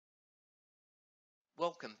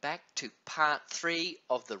Welcome back to part 3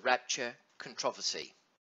 of the Rapture Controversy.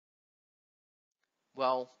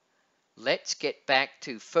 Well, let's get back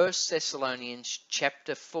to 1 Thessalonians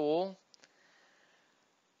chapter 4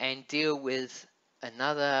 and deal with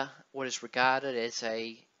another, what is regarded as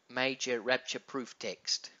a major rapture proof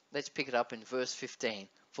text. Let's pick it up in verse 15.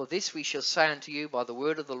 For this we shall say unto you by the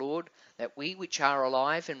word of the Lord, that we which are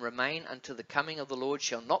alive and remain unto the coming of the Lord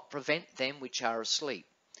shall not prevent them which are asleep.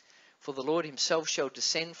 For the Lord himself shall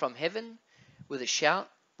descend from heaven with a shout,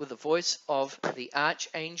 with the voice of the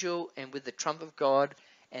archangel, and with the trump of God,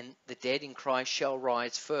 and the dead in Christ shall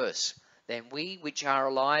rise first. Then we which are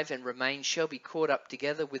alive and remain shall be caught up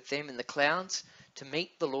together with them in the clouds, to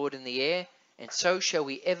meet the Lord in the air, and so shall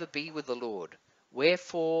we ever be with the Lord.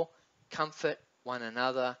 Wherefore comfort one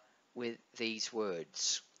another with these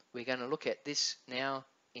words. We're going to look at this now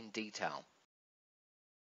in detail.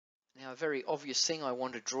 Now, a very obvious thing I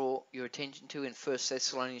want to draw your attention to in 1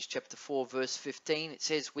 Thessalonians chapter 4 verse 15, it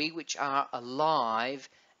says, we which are alive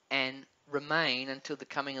and remain until the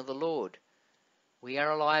coming of the Lord. We are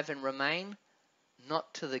alive and remain,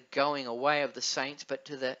 not to the going away of the saints, but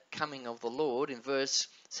to the coming of the Lord. In verse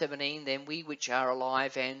 17, then we which are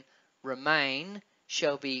alive and remain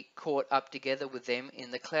shall be caught up together with them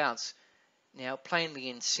in the clouds. Now, plainly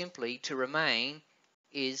and simply, to remain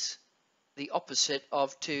is the opposite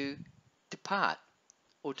of to depart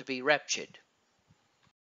or to be raptured.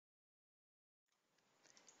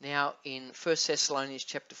 Now in 1 Thessalonians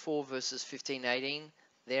chapter 4 verses 15-18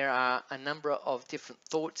 there are a number of different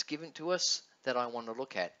thoughts given to us that I want to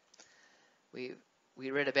look at. We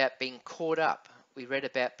read about being caught up. We read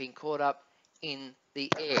about being caught up in the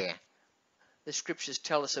air. The scriptures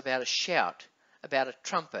tell us about a shout, about a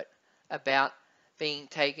trumpet, about being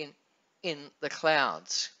taken in the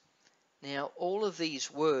clouds. Now, all of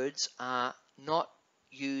these words are not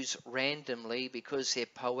used randomly because they're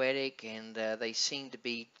poetic and they seem to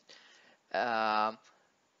be the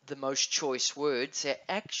most choice words. They're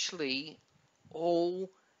actually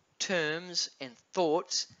all terms and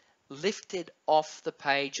thoughts lifted off the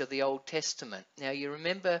page of the Old Testament. Now, you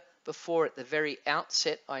remember before at the very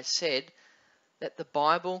outset I said that the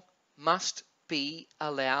Bible must be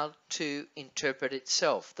allowed to interpret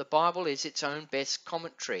itself. The Bible is its own best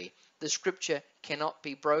commentary. The scripture cannot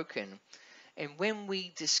be broken. And when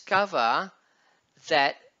we discover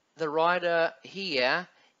that the writer here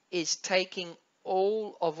is taking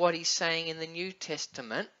all of what he's saying in the New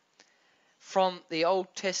Testament from the Old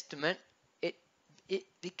Testament, it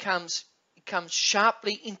comes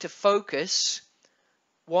sharply into focus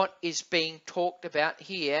what is being talked about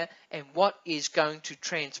here and what is going to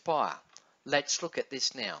transpire. Let's look at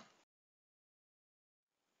this now.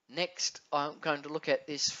 Next, I'm going to look at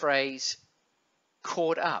this phrase,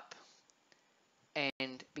 caught up.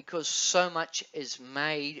 And because so much is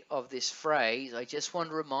made of this phrase, I just want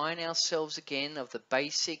to remind ourselves again of the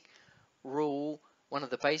basic rule, one of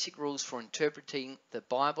the basic rules for interpreting the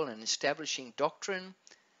Bible and establishing doctrine,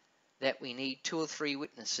 that we need 2 or 3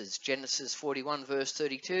 witnesses. Genesis 41 verse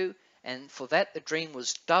 32, and for that the dream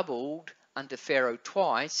was doubled unto Pharaoh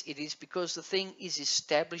twice. It is because the thing is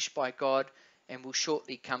established by God and will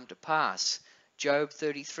shortly come to pass. Job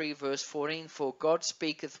 33 verse 14, for God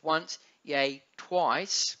speaketh once, yea,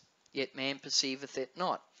 twice, yet man perceiveth it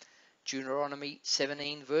not. Deuteronomy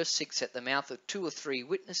 17 verse 6, at the mouth of 2 or 3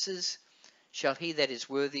 witnesses shall he that is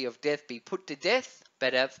worthy of death be put to death,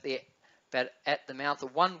 but at the mouth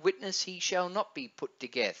of one witness he shall not be put to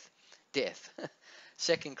death.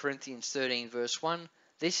 2 Corinthians 13 verse 1,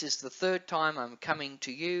 this is the 3rd time I'm coming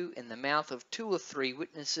to you, in the mouth of 2 or 3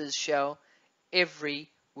 witnesses shall every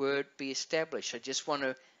word be established. I just want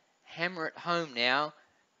to hammer it home now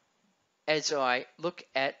as I look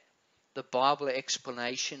at the Bible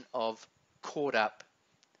explanation of caught up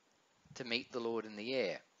to meet the Lord in the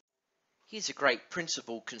air. Here's a great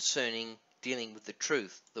principle concerning dealing with the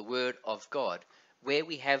truth, the Word of God. Where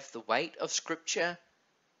we have the weight of Scripture,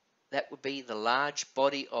 that would be the large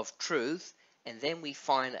body of truth, and then we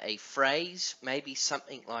find a phrase, maybe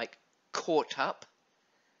something like caught up,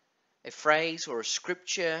 a phrase or a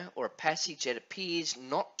scripture or a passage that appears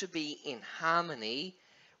not to be in harmony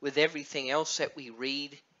with everything else that we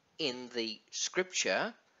read in the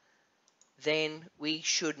scripture, then we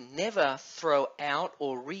should never throw out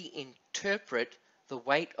or reinterpret the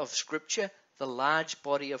weight of scripture, the large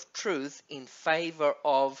body of truth, in favor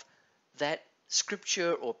of that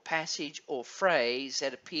scripture or passage or phrase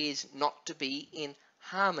that appears not to be in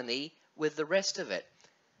harmony with the rest of it.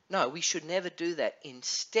 No, we should never do that.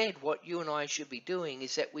 Instead, what you and I should be doing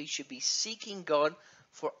is that we should be seeking God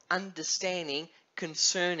for understanding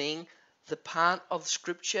concerning the part of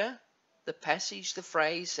Scripture the passage, the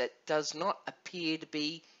phrase that does not appear to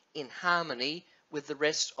be in harmony with the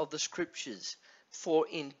rest of the scriptures. For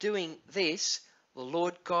in doing this, the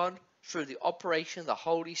Lord God, through the operation of the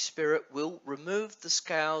Holy Spirit, will remove the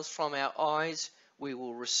scales from our eyes. We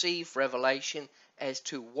will receive revelation as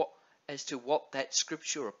to what that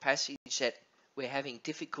scripture or passage that we're having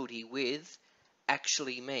difficulty with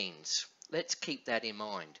actually means. Let's keep that in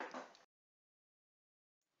mind.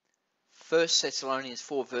 1 Thessalonians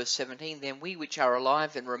 4 verse 17, then we which are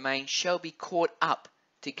alive and remain shall be caught up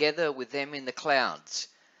together with them in the clouds.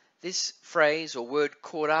 This phrase or word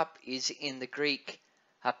caught up is in the Greek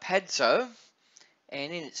hapadzo,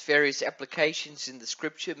 and in its various applications in the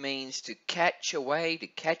scripture means to catch away, to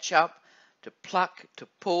catch up, to pluck, to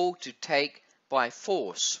pull, to take by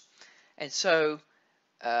force. And so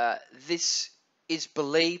this is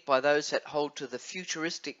believed by those that hold to the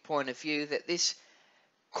futuristic point of view that this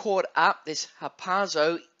caught up, this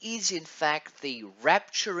hapazo, is in fact the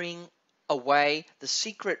rapturing away, the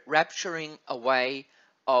secret rapturing away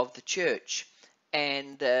of the church.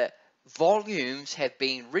 And volumes have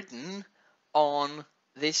been written on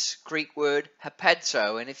this Greek word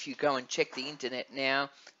hapazo. And if you go and check the internet now,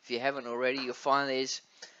 if you haven't already, you'll find there's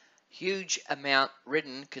huge amount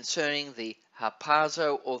written concerning the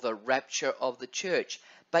hapazo or the rapture of the church.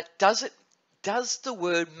 But does the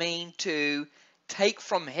word mean to take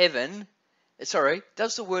from heaven?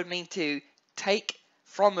 Does the word mean to take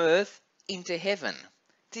from earth into heaven?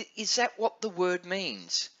 Is that what the word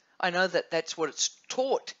means? I know that that's what it's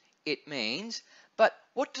taught it means, but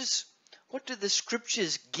what do the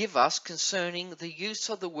scriptures give us concerning the use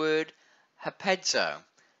of the word hapazo?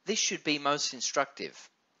 This should be most instructive.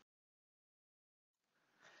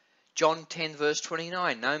 John 10 verse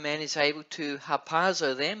 29, no man is able to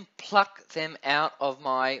hapazo them, pluck them out of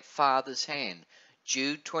my Father's hand.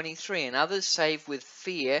 Jude 23, and others save with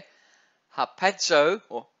fear, hapazo,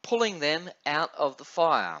 or pulling them out of the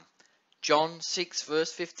fire. John 6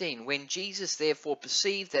 verse 15, when Jesus therefore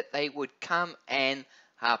perceived that they would come and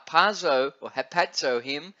hapazo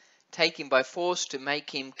him, take him by force to make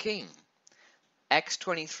him king. Acts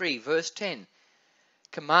 23 verse 10,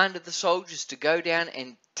 commanded the soldiers to go down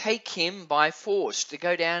and take him by force, to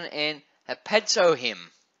go down and hapazo him,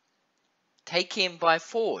 take him by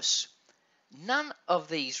force. None of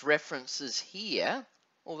these references here,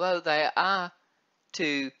 although they are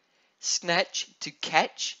to snatch, to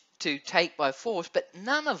catch, to take by force, but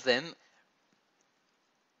none of them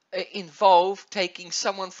involve taking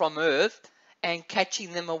someone from earth and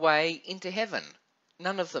catching them away into heaven.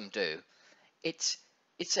 None of them do. It's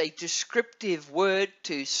a descriptive word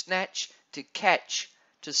to snatch, to catch,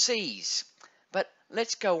 to seize. But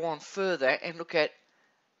let's go on further and look at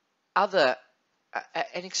an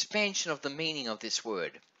expansion of the meaning of this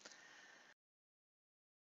word.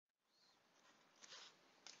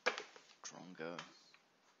 Drongo.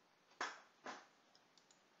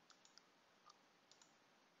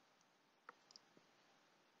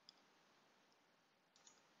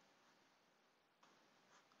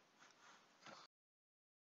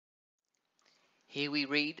 Here we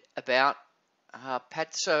read about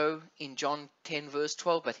hapazo in John 10 verse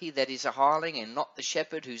 12, but he that is a hireling and not the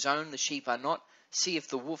shepherd, whose own the sheep are not, seeth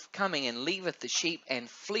the wolf coming and leaveth the sheep and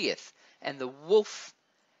fleeth. And the wolf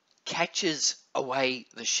catches away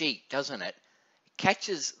the sheep, doesn't it?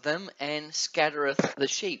 Catches them and scattereth the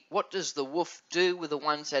sheep. What does the wolf do with the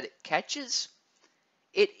ones that it catches?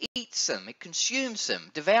 It eats them, it consumes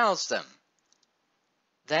them, devours them.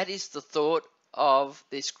 That is the thought of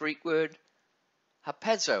this Greek word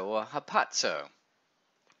hapazo or hapazo.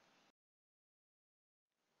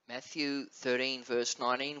 Matthew 13 verse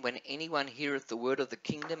 19, when anyone heareth the word of the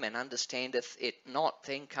kingdom and understandeth it not,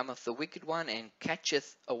 then cometh the wicked one and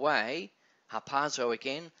catcheth away, hapazo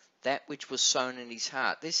again, that which was sown in his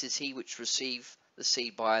heart. This is he which received the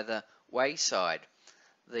seed by the wayside.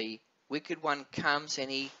 The wicked one comes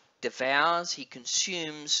and he devours, he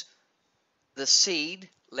consumes the seed,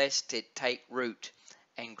 lest it take root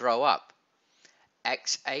and grow up.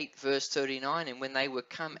 Acts 8 verse 39, and when they were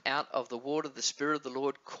come out of the water, the Spirit of the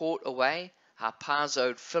Lord caught away,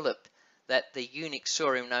 hapazoed Philip, that the eunuch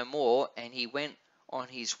saw him no more, and he went on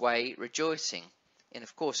his way rejoicing. And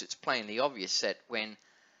of course it's plainly obvious that when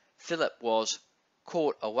Philip was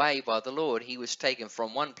caught away by the Lord, he was taken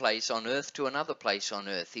from one place on earth to another place on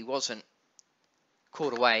earth. He wasn't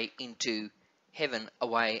caught away into heaven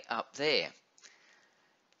away up there.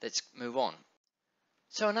 Let's move on.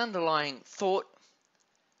 So an underlying thought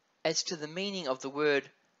as to the meaning of the word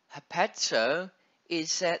hapazo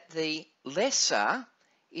is that the lesser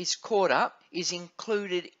is caught up, is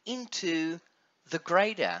included into the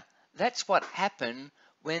greater. That's what happened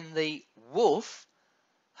when the wolf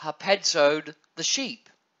harpazoed the sheep.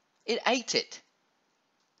 It ate it.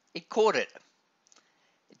 It caught it.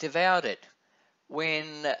 It devoured it.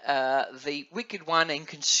 When the wicked one and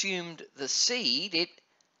consumed the seed, it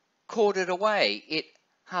caught it away. It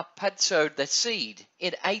harpazoed the seed.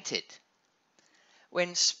 It ate it.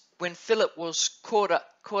 When Philip was caught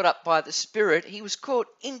up by the Spirit, he was caught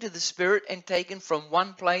into the Spirit and taken from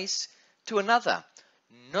one place to another.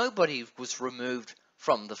 Nobody was removed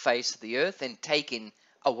from the face of the earth and taken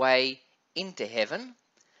away into heaven,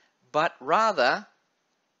 but rather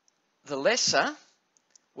the lesser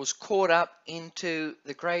was caught up into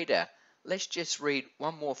the greater. Let's just read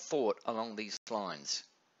one more thought along these lines.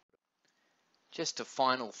 Just a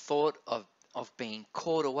final thought of being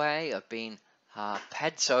caught away, of being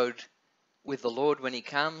harpazoed with the Lord when he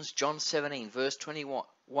comes. John 17 verse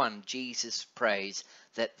 21, Jesus prays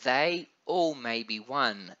that they all may be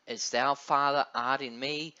one, as thou, Father, art in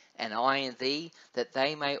me and I in thee, that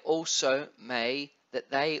they also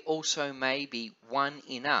may be one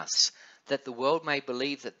in us, that the world may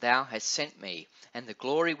believe that thou hast sent me, and the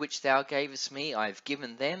glory which thou gavest me I have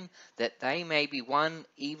given them, that they may be one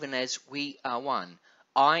even as we are one.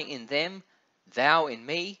 I in them, thou in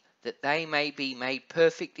me, that they may be made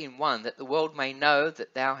perfect in one, that the world may know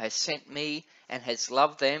that thou hast sent me and hast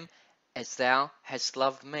loved them as thou hast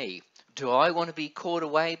loved me. Do I want to be caught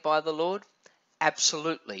away by the Lord?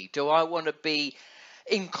 Absolutely. Do I want to be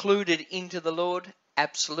included into the Lord?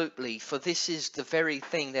 Absolutely. For this is the very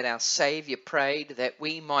thing that our Saviour prayed, that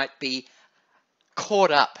we might be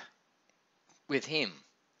caught up with him.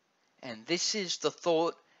 And this is the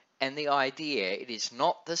thought and the idea. It is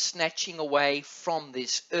not the snatching away from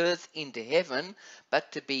this earth into heaven,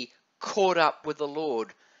 but to be caught up with the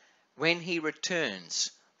Lord when he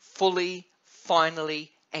returns, fully,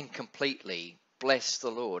 finally, and completely. Bless the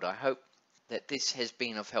Lord. I hope that this has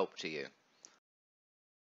been of help to you.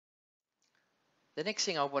 The next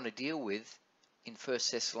thing I want to deal with in 1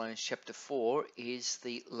 Thessalonians chapter 4 is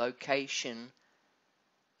the location,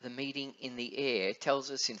 the meeting in the air. It tells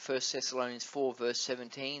us in 1 Thessalonians 4 verse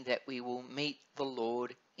 17 that we will meet the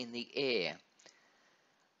Lord in the air.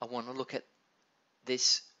 I want to look at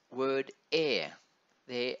this word air.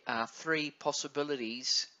 There are three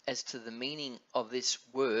possibilities as to the meaning of this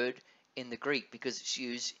word in the Greek, because it's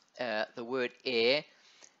used, the word air,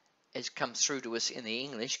 as comes through to us in the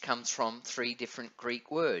English, comes from three different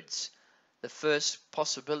Greek words. The first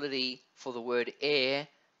possibility for the word air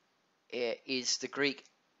is the Greek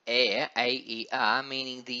air, A-E-R,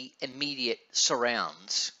 meaning the immediate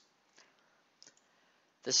surrounds.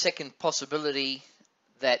 The second possibility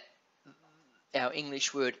that our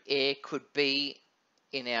English word air could be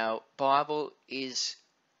in our Bible is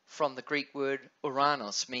from the Greek word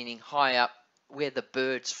uranos, meaning high up where the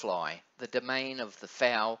birds fly, the domain of the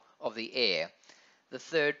fowl of the air. The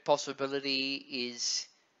third possibility is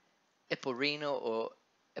eporino or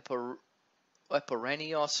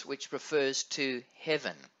eporenios, which refers to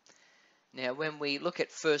heaven. Now, when we look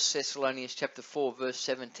at 1 Thessalonians chapter 4 verse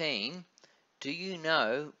 17, do you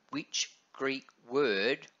know which Greek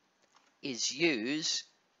word is used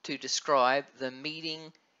to describe the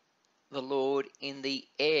meeting the Lord in the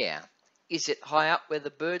air? Is it high up where the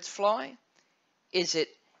birds fly? Is it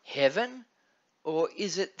heaven? Or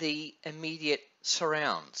is it the immediate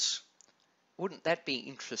surrounds? Wouldn't that be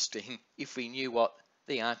interesting if we knew what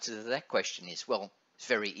the answer to that question is? Well, it's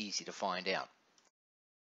very easy to find out.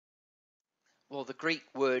 Well, the Greek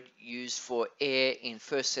word used for air in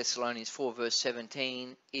 1 Thessalonians 4 verse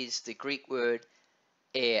 17 is the Greek word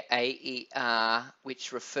air, A-E-R,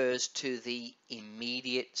 which refers to the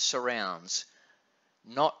immediate surrounds.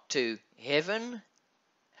 Not to heaven,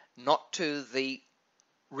 not to the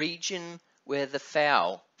region where the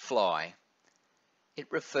fowl fly. It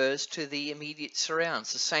refers to the immediate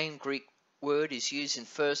surrounds. The same Greek word is used in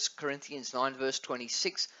 1 Corinthians 9 verse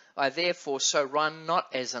 26. I therefore so run, not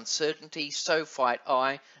as uncertainty, so fight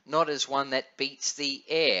I, not as one that beats the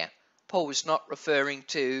air. Paul was not referring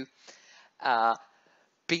to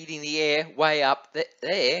beating the air way up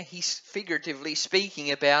there. He's figuratively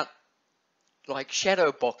speaking about like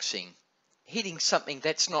shadow boxing, hitting something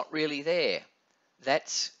that's not really there.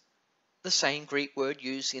 That's the same Greek word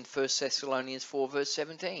used in 1 Thessalonians 4 verse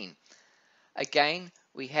 17. Again,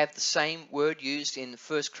 we have the same word used in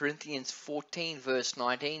 1 Corinthians 14 verse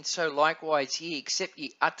 19. So likewise ye, except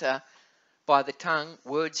ye utter by the tongue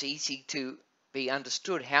words easy to be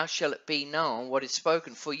understood, how shall it be known what is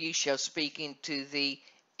spoken? For ye shall speak into the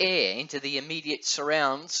air, into the immediate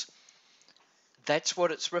surrounds. That's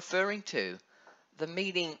what it's referring to. The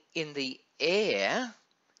meeting in the air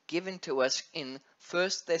given to us in 1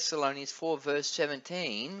 Thessalonians 4 verse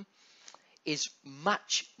 17 is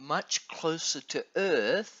much, much closer to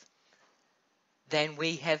earth than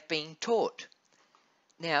we have been taught.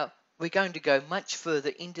 Now, we're going to go much further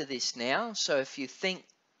into this now, so if you think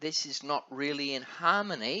this is not really in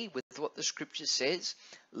harmony with what the scripture says,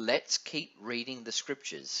 let's keep reading the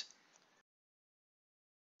scriptures.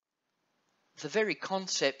 The very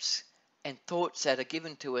concepts and thoughts that are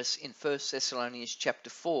given to us in 1 Thessalonians chapter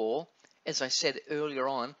 4, as I said earlier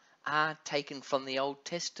on, are taken from the Old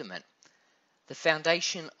Testament. The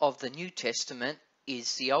foundation of the New Testament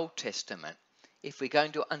is the Old Testament. If we're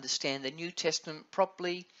going to understand the New Testament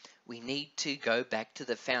properly, we need to go back to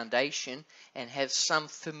the foundation and have some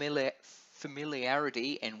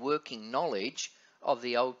familiarity and working knowledge of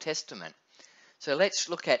the Old Testament. So let's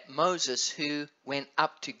look at Moses, who went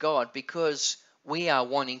up to God, because we are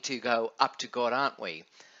wanting to go up to God, aren't we?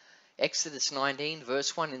 Exodus 19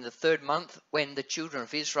 verse 1, in the 3rd month, when the children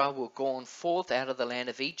of Israel were gone forth out of the land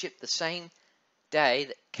of Egypt, the same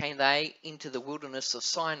day came they into the wilderness of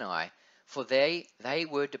Sinai. For they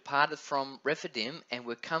were departed from Rephidim and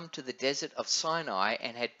were come to the desert of Sinai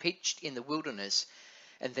and had pitched in the wilderness.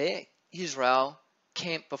 And there Israel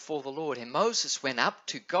camped before the Lord. And Moses went up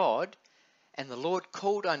to God, and the Lord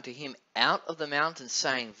called unto him out of the mountain,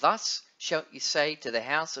 saying, Thus shalt ye say to the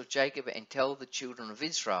house of Jacob, and tell the children of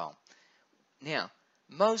Israel. Now,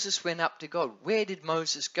 Moses went up to God. Where did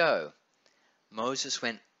Moses go? Moses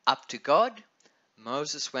went up to God.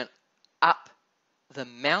 Moses went up the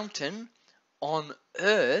mountain on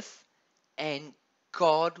earth, and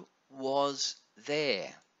God was there.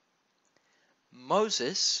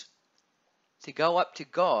 Moses, to go up to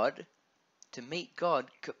God, to meet God,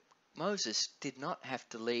 Moses did not have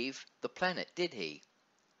to leave the planet, did he?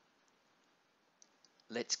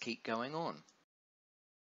 Let's keep going on.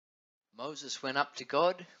 Moses went up to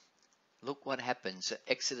God. Look what happens.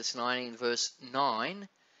 Exodus 19 verse 9.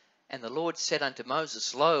 And the Lord said unto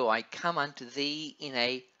Moses, Lo, I come unto thee in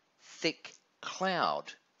a thick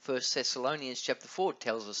cloud. 1 Thessalonians chapter 4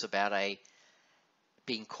 tells us about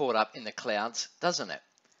being caught up in the clouds, doesn't it?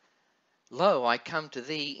 Lo, I come to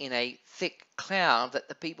thee in a thick cloud, that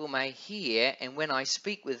the people may hear, and when I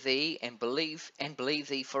speak with thee, and believe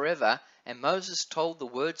thee forever. And Moses told the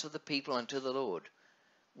words of the people unto the Lord.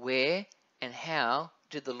 Where and how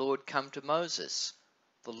did the Lord come to Moses?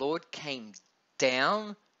 The Lord came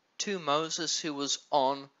down to Moses, who was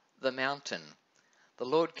on the mountain. The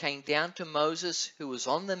Lord came down to Moses, who was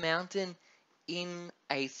on the mountain, in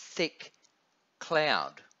a thick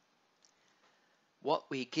cloud. What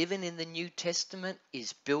we're given in the New Testament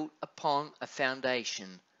is built upon a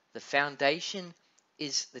foundation. The foundation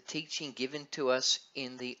is the teaching given to us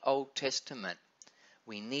in the Old Testament.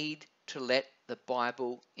 We need to let the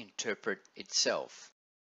Bible interpret itself.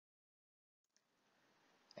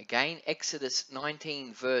 Again, Exodus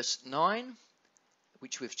 19 verse 9,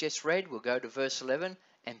 which we've just read. We'll go to verse 11.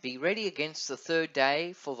 And be ready against the 3rd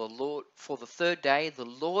day, for the 3rd day the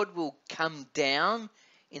Lord will come down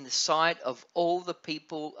in the sight of all the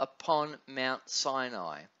people upon Mount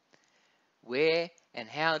Sinai. Where and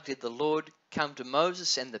how did the Lord come to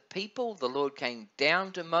Moses and the people? The Lord came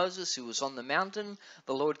down to Moses, who was on the mountain.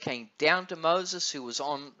 The Lord came down to Moses, who was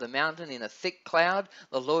on the mountain in a thick cloud.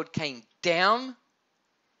 The Lord came down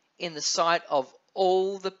in the sight of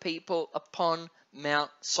all the people upon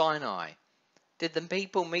Mount Sinai. Did the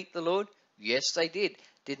people meet the Lord? Yes, they did.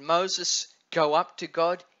 Did Moses go up to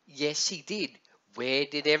God? Yes, he did. Where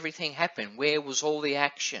did everything happen? Where was all the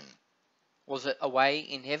action? Was it away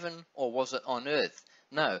in heaven, or was it on earth?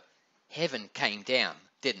 No, heaven came down,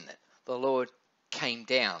 didn't it? The Lord came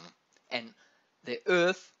down, and the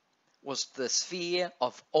earth was the sphere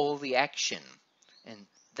of all the action. And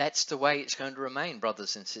that's the way it's going to remain,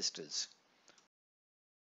 brothers and sisters.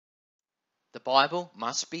 The Bible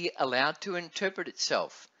must be allowed to interpret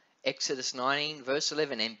itself. Exodus 19 verse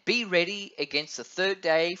 11, and be ready against the 3rd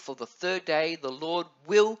day, for the 3rd day the Lord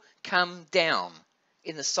will come down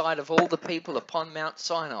in the sight of all the people upon Mount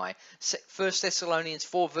Sinai. 1 Thessalonians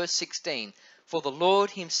 4 verse 16, for the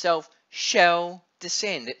Lord himself shall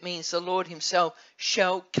descend. It means the Lord himself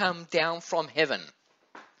shall come down from heaven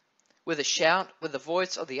with a shout, with the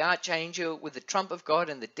voice of the archangel, with the trump of God,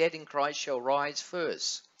 and the dead in Christ shall rise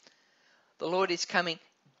first. The Lord is coming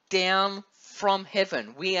down from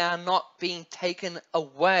heaven. We are not being taken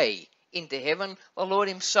away into heaven. The Lord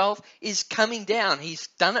himself is coming down. He's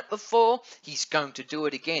done it before. He's going to do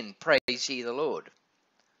it again. Praise ye the Lord.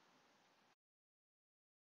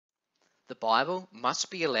 The Bible must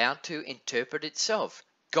be allowed to interpret itself.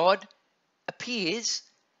 God appears,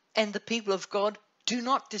 and the people of God do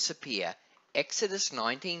not disappear. Exodus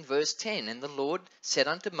 19 verse 10, and the Lord said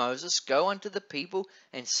unto Moses, Go unto the people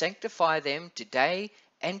and sanctify them today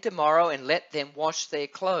and tomorrow, and let them wash their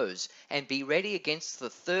clothes, and be ready against the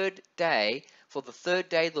third day. For the third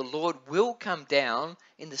day the Lord will come down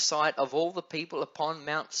in the sight of all the people upon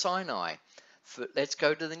Mount Sinai. Let's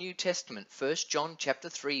go to the New Testament, 1 John chapter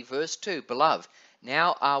 3 verse 2. Beloved,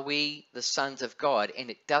 now are we the sons of God,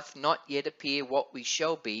 and it doth not yet appear what we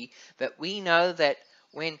shall be, but we know that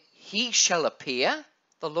when he shall appear,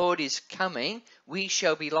 the Lord is coming, we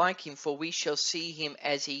shall be like him, for we shall see him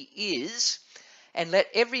as he is. And let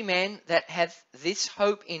every man that hath this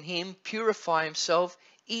hope in him purify himself,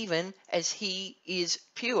 even as he is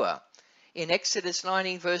pure. In Exodus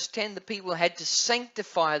 19 verse 10, the people had to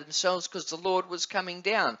sanctify themselves because the Lord was coming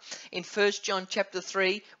down. In 1 John chapter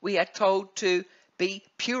 3, we are told to be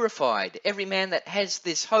purified. Every man that has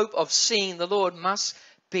this hope of seeing the Lord must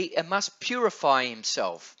purify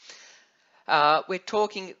himself. We're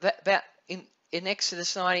talking about in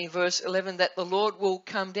Exodus 19 verse 11 that the Lord will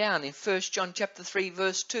come down. In 1 John chapter 3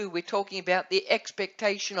 verse 2, we're talking about the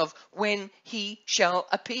expectation of when he shall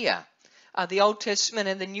appear. Are the Old Testament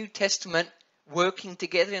and the New Testament working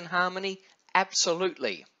together in harmony?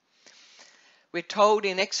 Absolutely. We're told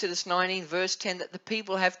in Exodus 19 verse 10 that the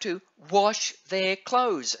people have to wash their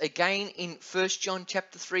clothes. Again in 1 John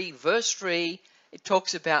chapter 3 verse 3, it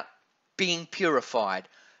talks about being purified,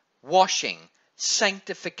 washing,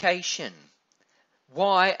 sanctification.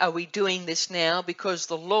 Why are we doing this now? Because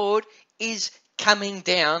the Lord is coming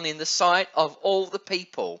down in the sight of all the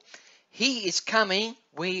people. He is coming,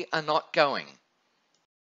 we are not going.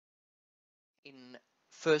 In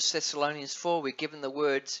 1 Thessalonians 4, we're given the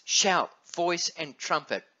words shout, voice and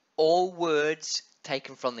trumpet, all words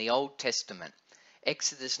taken from the Old Testament.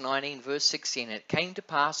 Exodus 19 verse 16, and it came to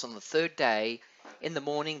pass on the third day in the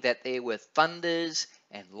morning that there were thunders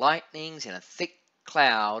and lightnings and a thick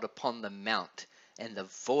cloud upon the mount, and the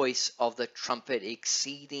voice of the trumpet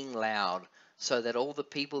exceeding loud, so that all the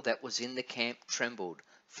people that was in the camp trembled.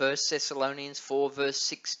 1 Thessalonians 4 verse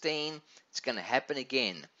 16, it's going to happen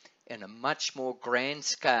again in a much more grand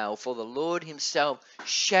scale, for the Lord himself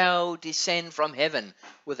shall descend from heaven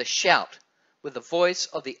with a shout, with the voice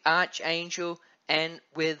of the archangel, and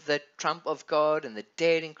with the trump of God, and the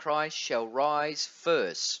dead in Christ shall rise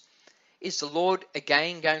first. Is the Lord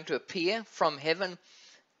again going to appear from heaven?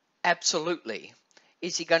 Absolutely.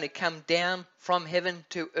 Is he going to come down from heaven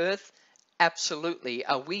to earth? Absolutely.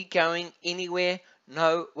 Are we going anywhere?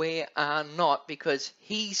 No, we are not, because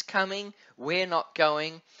he's coming, we're not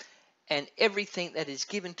going, and everything that is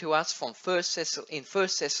given to us from in 1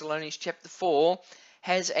 Thessalonians chapter 4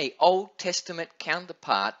 has an Old Testament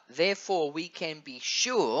counterpart. Therefore, we can be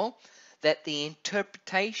sure that the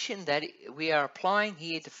interpretation that we are applying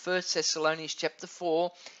here to 1 Thessalonians chapter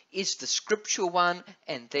 4 is the scriptural one,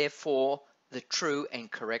 and therefore the true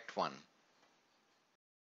and correct one.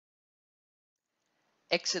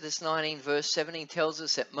 Exodus 19 verse 17 tells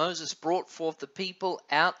us that Moses brought forth the people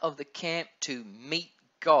out of the camp to meet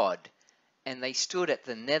God, and they stood at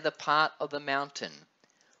the nether part of the mountain.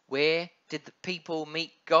 Where did the people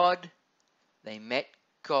meet God? They met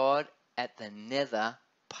God at the nether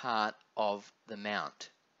part of the mount.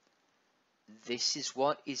 This is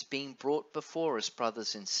what is being brought before us,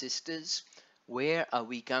 brothers and sisters. Where are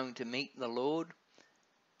we going to meet the Lord?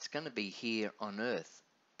 It's going to be here on earth.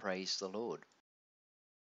 Praise the Lord.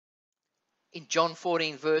 In John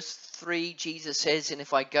 14 verse 3, Jesus says, and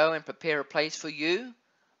if I go and prepare a place for you,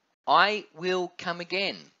 I will come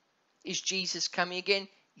again. Is Jesus coming again?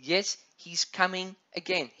 Yes, he's coming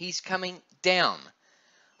again. He's coming down.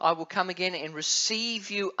 I will come again and receive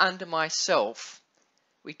you unto myself.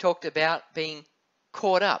 We talked about being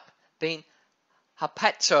caught up, being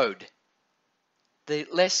harpazoed, the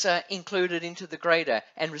lesser included into the greater,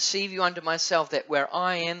 and receive you unto myself, that where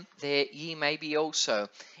I am, there ye may be also.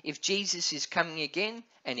 If Jesus is coming again,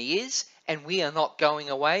 and he is, and we are not going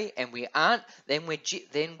away, and we aren't, then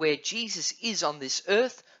where Jesus is on this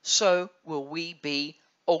earth, so will we be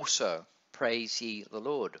also. Praise ye the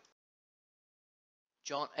Lord.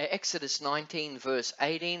 Exodus 19 verse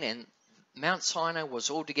 18, and Mount Sinai was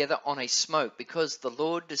altogether on a smoke, because the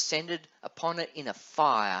Lord descended upon it in a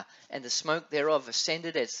fire, and the smoke thereof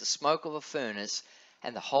ascended as the smoke of a furnace,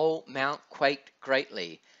 and the whole mount quaked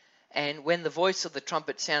greatly. And when the voice of the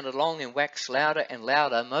trumpet sounded long and waxed louder and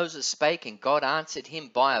louder, Moses spake, and God answered him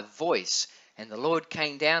by a voice. And the Lord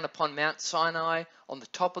came down upon Mount Sinai on the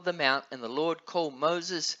top of the mount, and the Lord called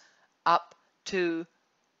Moses up to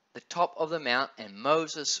the top of the mount, and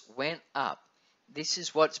Moses went up. This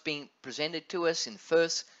is what's being presented to us in 1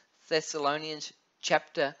 Thessalonians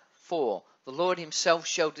chapter 4. The Lord himself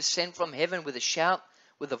shall descend from heaven with a shout,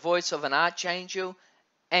 with the voice of an archangel,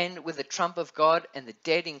 and with the trump of God, and the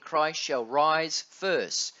dead in Christ shall rise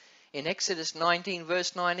first. In Exodus 19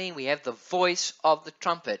 verse 19 we have the voice of the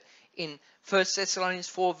trumpet. In 1 Thessalonians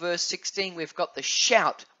 4 verse 16 we've got the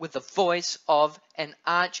shout with the voice of an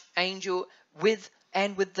archangel with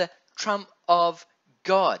the trump of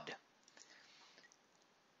God.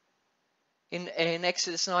 In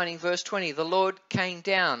Exodus 19 verse 20 the Lord came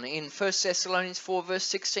down. In 1 Thessalonians 4 verse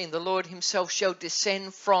 16 the Lord himself shall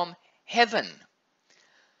descend from heaven.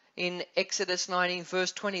 In Exodus 19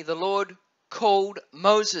 verse 20 the Lord called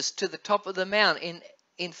Moses to the top of the mount. In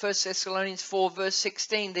 1 Thessalonians 4 verse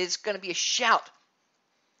 16 there's going to be a shout.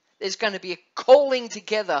 There's going to be a calling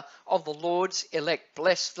together of the Lord's elect.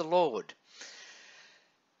 Bless the Lord.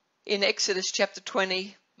 In Exodus chapter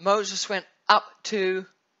 20 Moses went up to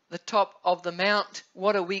the top of the mount.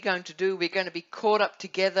 What are we going to do? We're going to be caught up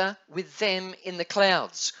together with them in the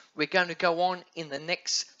clouds. We're going to go on in the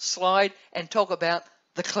next slide and talk about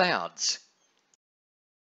the clouds.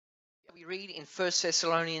 We read in 1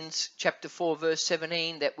 Thessalonians chapter 4 verse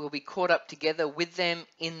 17 that we'll be caught up together with them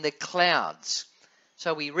in the clouds.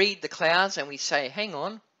 So we read the clouds and we say, hang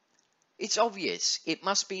on, it's obvious. It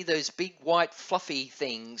must be those big white fluffy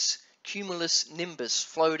things, cumulus nimbus,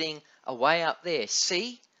 floating away up there.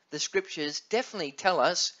 See, the scriptures definitely tell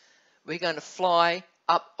us we're going to fly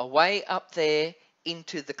up, away up there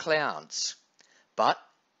into the clouds. But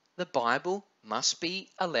the Bible must be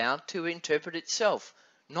allowed to interpret itself.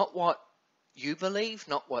 Not what you believe,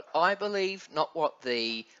 not what I believe, not what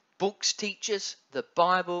the books teach us. The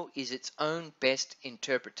Bible is its own best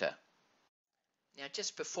interpreter. Now,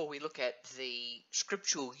 just before we look at the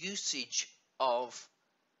scriptural usage of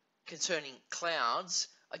concerning clouds,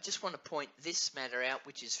 I just want to point this matter out,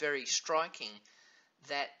 which is very striking,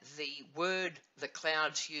 that the word, the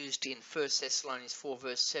clouds used in 1 Thessalonians 4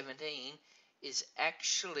 verse 17 is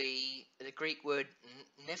actually the Greek word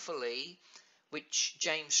nephili, which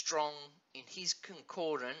James Strong in his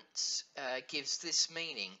concordance gives this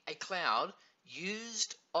meaning: a cloud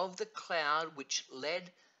used of the cloud which led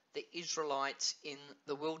the Israelites in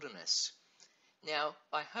the wilderness. Now,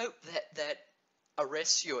 I hope that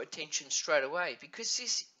arrests your attention straight away, because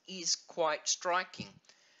this is quite striking.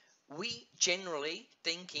 We generally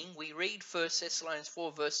we read 1 Thessalonians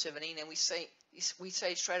 4 verse 17 and we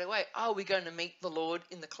say straight away, oh, we're going to meet the Lord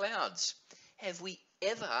in the clouds. Have we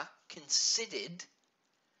ever considered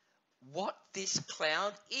what this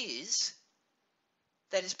cloud is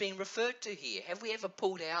that is being referred to here? Have we ever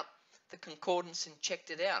pulled out the concordance and checked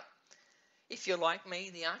it out? If you're like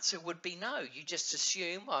me, the answer would be no. You just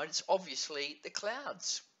assume, oh, it's obviously the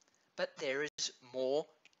clouds. But there is more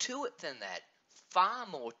to it than that, far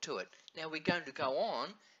more to it. Now we're going to go on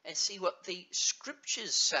and see what the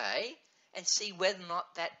scriptures say and see whether or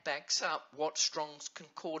not that backs up what Strong's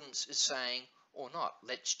concordance is saying or not.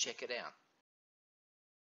 Let's check it out.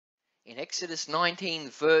 In Exodus 19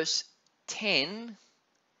 verse 10,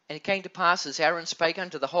 and it came to pass, as Aaron spake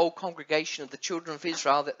unto the whole congregation of the children of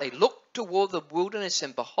Israel, that they looked toward the wilderness,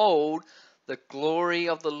 and behold, the glory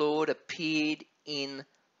of the Lord appeared in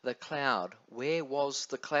the cloud. Where was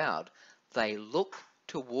the cloud? They looked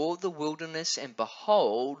toward the wilderness, and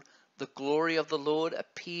behold, the glory of the Lord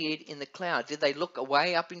appeared in the cloud. Did they look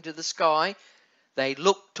away up into the sky? They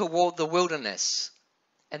looked toward the wilderness,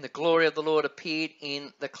 and the glory of the Lord appeared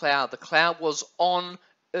in the cloud. The cloud was on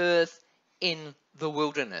earth in the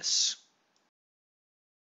wilderness.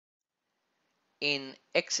 In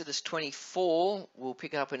Exodus 24, we'll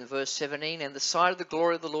pick it up in verse 17, and the sight of the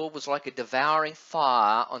glory of the Lord was like a devouring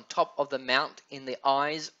fire on top of the mount in the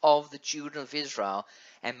eyes of the children of Israel.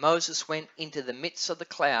 And Moses went into the midst of the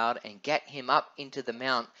cloud and gat him up into the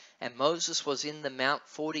mount. And Moses was in the mount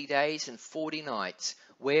 40 days and 40 nights.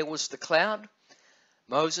 Where was the cloud?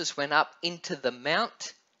 Moses went up into the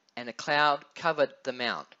mount, and a cloud covered the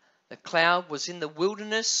mount. The cloud was in the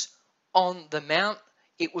wilderness on the mount.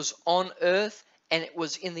 It was on earth, and it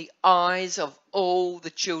was in the eyes of all the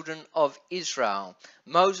children of Israel.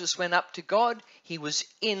 Moses went up to God. He was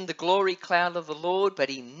in the glory cloud of the Lord, but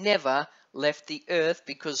he never left the earth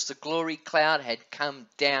because the glory cloud had come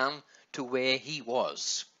down to where he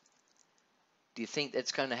was. Do you think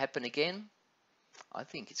that's going to happen again? I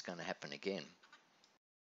think it's going to happen again.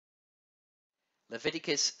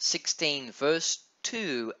 Leviticus 16 verse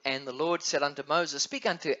 2, and the Lord said unto Moses, speak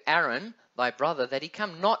unto Aaron thy brother, that he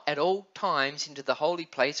come not at all times into the holy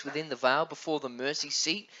place within the veil before the mercy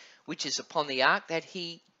seat, which is upon the ark, that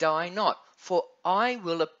he die not. For I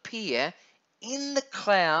will appear in the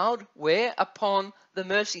cloud, where? Upon the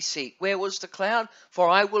mercy seat. Where was the cloud? For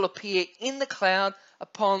I will appear in the cloud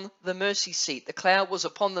upon the mercy seat. The cloud was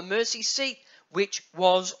upon the mercy seat, which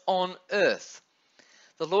was on earth.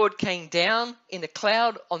 The Lord came down in a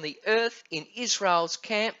cloud on the earth in Israel's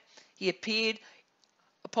camp. He appeared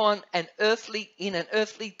in an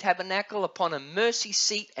earthly tabernacle upon a mercy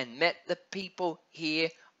seat and met the people here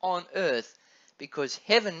on earth, because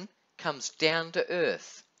heaven comes down to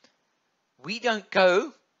earth. We don't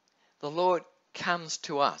go, the Lord comes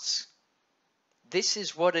to us. This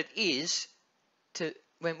is what it is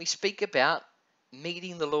when we speak about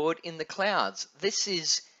meeting the Lord in the clouds. This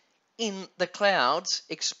is in the clouds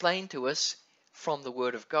explained to us from the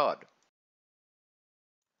Word of God.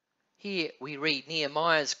 Here we read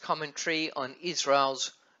Nehemiah's commentary on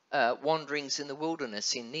Israel's wanderings in the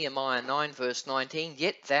wilderness in Nehemiah 9 verse 19.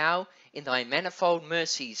 Yet thou in thy manifold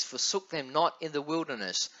mercies forsook them not in the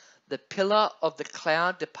wilderness. The pillar of the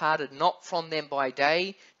cloud departed not from them by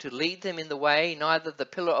day to lead them in the way, neither the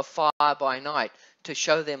pillar of fire by night to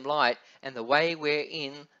show them light and the way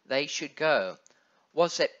wherein they should go.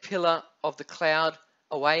 Was that pillar of the cloud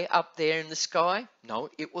away up there in the sky? No,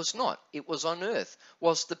 it was not. It was on earth.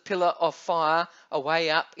 Was the pillar of fire away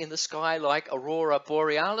up in the sky like Aurora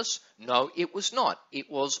Borealis? No, it was not. It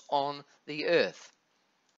was on the earth.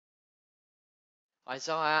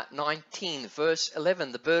 Isaiah 19 verse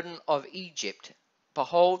 11, the burden of Egypt.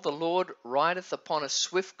 Behold, the Lord rideth upon a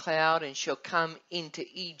swift cloud, and shall come into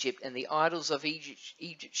Egypt, and the idols of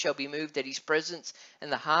Egypt shall be moved at his presence, and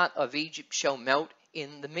the heart of Egypt shall melt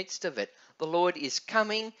in the midst of it. The Lord is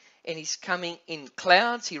coming, and he's coming in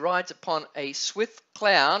clouds. He rides upon a swift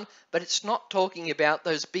cloud, but it's not talking about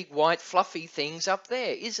those big white fluffy things up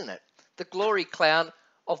there, isn't it? The glory cloud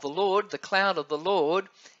of the Lord, the cloud of the Lord,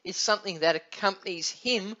 is something that accompanies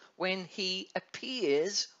him when he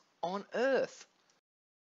appears on earth.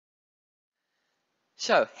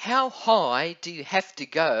 So, how high do you have to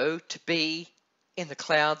go to be in the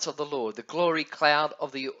clouds of the Lord, the glory cloud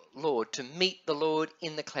of the Lord, to meet the Lord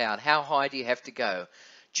in the cloud? How high do you have to go?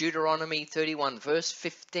 Deuteronomy 31 verse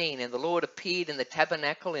 15, and the Lord appeared in the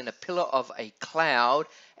tabernacle in a pillar of a cloud,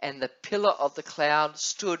 and the pillar of the cloud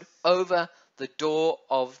stood over the door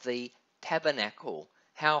of the tabernacle.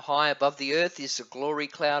 How high above the earth is the glory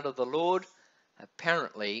cloud of the Lord?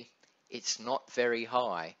 Apparently, it's not very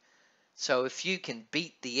high. So if you can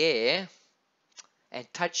beat the air and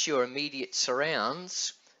touch your immediate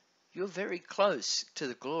surrounds, you're very close to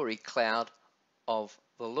the glory cloud of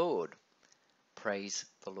the Lord. Praise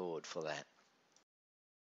the Lord for that.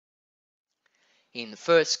 In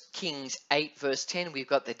 1 Kings 8 verse 10, we've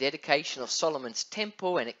got the dedication of Solomon's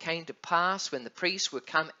temple, and it came to pass when the priests were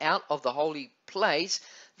come out of the holy place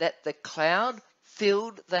that the cloud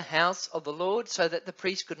filled the house of the Lord, so that the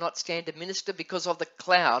priest could not stand to minister because of the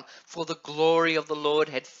cloud, for the glory of the Lord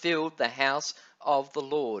had filled the house of the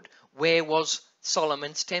Lord. Where was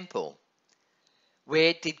Solomon's temple?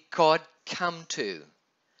 Where did God come to?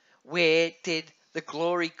 Where did the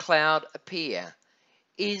glory cloud appear?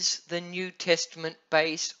 Is the New Testament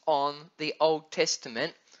based on the Old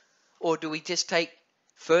Testament, or do we just take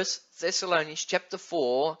 1 Thessalonians chapter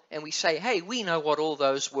 4 and we say, hey, we know what all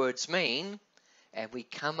those words mean, and we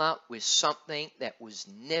come up with something that was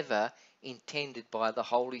never intended by the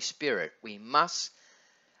Holy Spirit? We must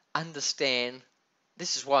understand.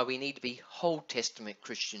 This is why we need to be Old Testament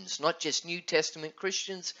Christians, not just New Testament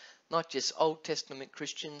Christians, not just Old Testament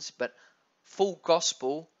Christians, but full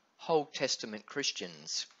gospel Old Testament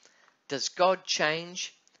Christians. Does God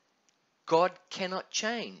change? God cannot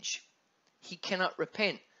change. He cannot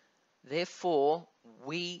repent. Therefore,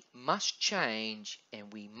 we must change,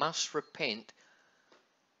 and we must repent,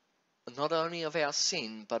 not only of our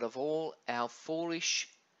sin, but of all our foolish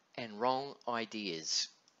and wrong ideas.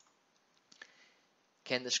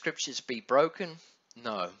 Can the scriptures be broken?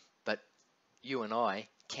 No, but you and I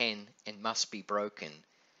can and must be broken.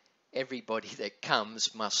 Everybody that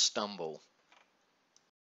comes must stumble.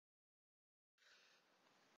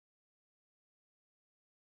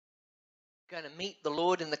 Going to meet the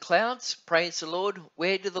Lord in the clouds. Praise the Lord.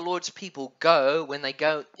 Where do the Lord's people go when they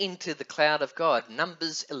go into the cloud of God?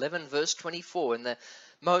 Numbers 11 verse 24. And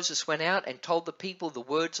Moses went out and told the people the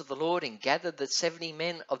words of the Lord, and gathered the 70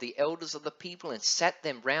 men of the elders of the people, and sat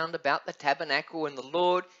them round about the tabernacle, and the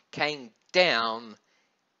Lord came down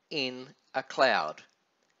in a cloud.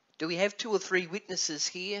 Do we have 2 or 3 witnesses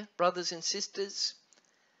here, brothers and sisters?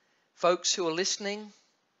 Folks who are listening?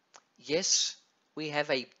 Yes, we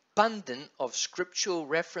have a abundant of scriptural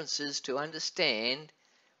references to understand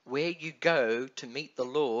where you go to meet the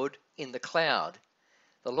Lord in the cloud.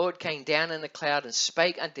 The Lord came down in the cloud and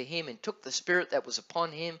spake unto him, and took the spirit that was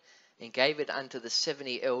upon him and gave it unto the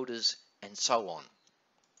 70 elders, and so on.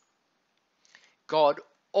 God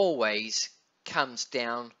always comes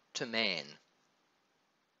down to man.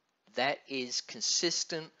 That is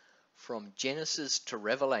consistent from Genesis to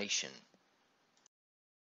Revelation.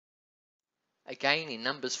 Again in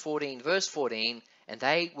Numbers 14 verse 14, and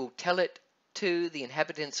they will tell it to the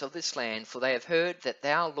inhabitants of this land, for they have heard that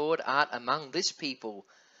thou, Lord, art among this people,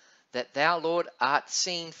 that thou, Lord, art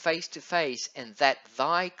seen face to face, and that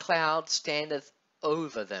thy cloud standeth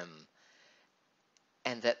over them,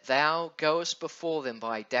 and that thou goest before them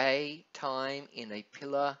by day time in a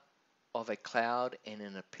pillar of a cloud and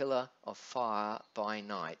in a pillar of fire by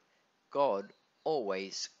night. God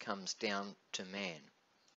always comes down to man.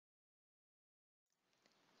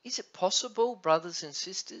 Is it possible, brothers and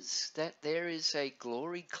sisters, that there is a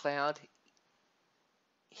glory cloud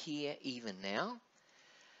here even now?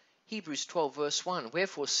 Hebrews 12 verse 1,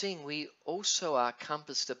 wherefore seeing we also are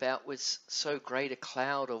compassed about with so great a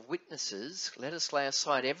cloud of witnesses, let us lay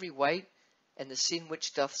aside every weight and the sin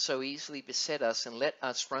which doth so easily beset us, and let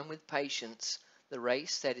us run with patience the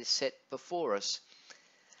race that is set before us.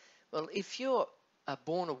 Well, if you're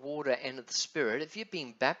born of water and of the Spirit, if you've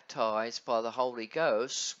been baptized by the Holy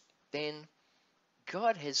Ghost, then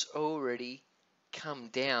God has already come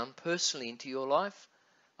down personally into your life.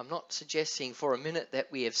 I'm not suggesting for a minute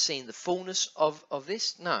that we have seen the fullness of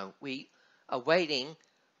this. No, we are waiting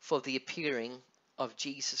for the appearing of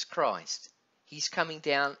Jesus Christ. He's coming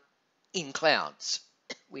down in clouds.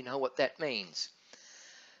 We know what that means.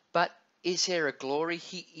 But is there a glory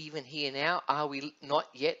even here now? Are we not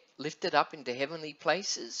yet lifted up into heavenly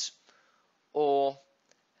places? Or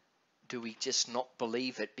do we just not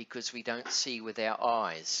believe it because we don't see with our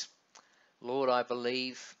eyes? Lord, I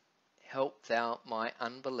believe, help thou my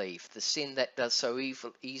unbelief. The sin that does so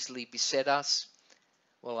easily beset us,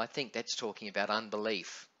 well, I think that's talking about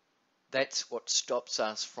unbelief. That's what stops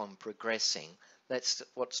us from progressing. That's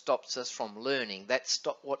what stops us from learning. That's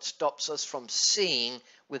what stops us from seeing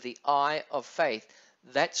with the eye of faith.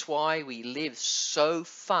 That's why we live so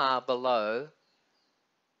far below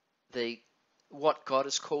what God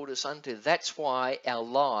has called us unto. That's why our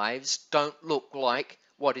lives don't look like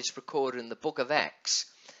what is recorded in the book of Acts,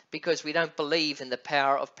 because we don't believe in the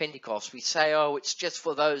power of Pentecost. We say, oh, it's just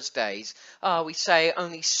for those days. Oh, we say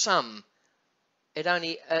only some.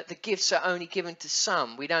 The gifts are only given to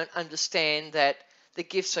some. We don't understand that the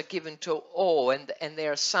gifts are given to all, and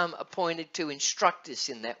there are some appointed to instruct us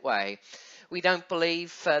in that way. We don't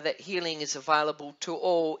believe that healing is available to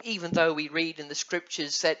all, even though we read in the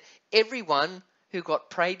scriptures that everyone who got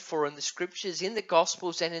prayed for in the scriptures, in the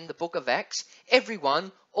Gospels and in the book of Acts,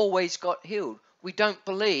 everyone always got healed. We don't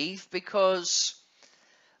believe because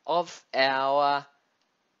of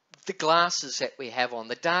the glasses that we have on,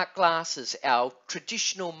 the dark glasses, our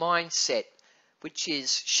traditional mindset, which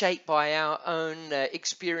is shaped by our own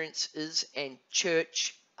experiences and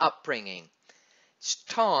church upbringing. It's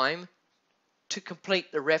time to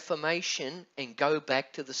complete the Reformation and go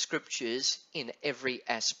back to the scriptures in every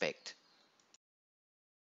aspect.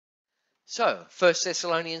 So, 1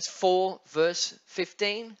 Thessalonians 4 verse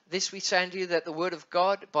 15, this we say unto you, that the word of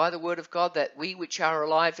God, by the word of God, that we which are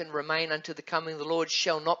alive and remain unto the coming of the Lord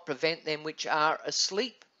shall not prevent them which are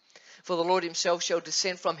asleep. For the Lord himself shall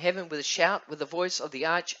descend from heaven with a shout, with the voice of the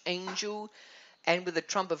archangel, and with the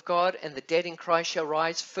trump of God, and the dead in Christ shall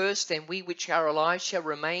rise first. Then we which are alive shall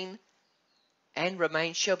remain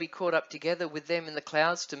shall be caught up together with them in the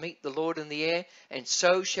clouds to meet the Lord in the air, and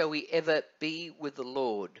so shall we ever be with the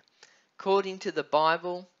Lord. According to the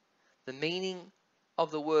Bible, the meaning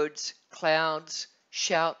of the words clouds,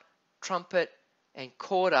 shout, trumpet, and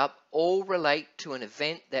caught up all relate to an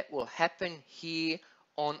event that will happen here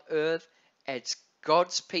on earth as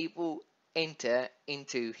God's people enter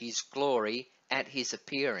into his glory at his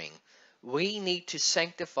appearing. We need to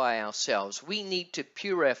sanctify ourselves. We need to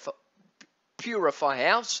purify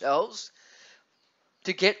ourselves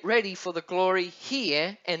to get ready for the glory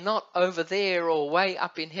here and not over there or way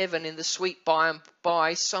up in heaven in the sweet by and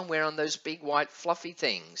by somewhere on those big white fluffy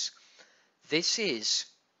things. This is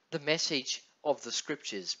the message of the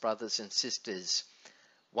scriptures, brothers and sisters.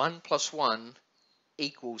 1 + 1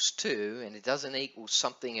 = 2, and it doesn't equal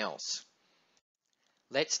something else.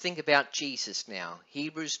 Let's think about Jesus now.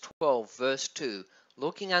 Hebrews 12 verse 2.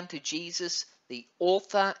 Looking unto Jesus, the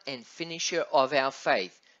author and finisher of our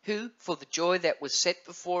faith, who, for the joy that was set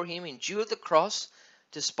before him, endured the cross,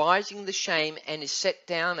 despising the shame, and is set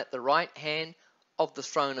down at the right hand of the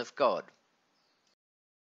throne of God.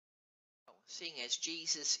 Seeing as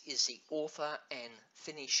Jesus is the author and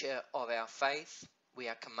finisher of our faith, we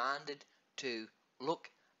are commanded to look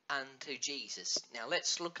unto Jesus. Now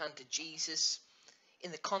let's look unto Jesus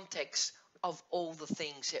in the context of all the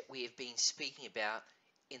things that we have been speaking about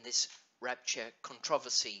in this Rapture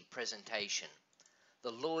Controversy presentation.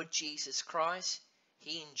 The Lord Jesus Christ,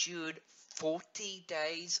 he endured 40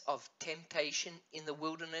 days of temptation in the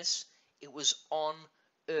wilderness. It was on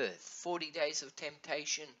earth. 40 days of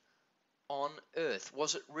temptation on earth.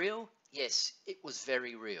 Was it real? Yes, it was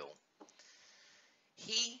very real.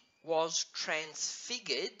 He was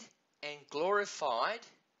transfigured and glorified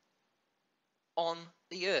on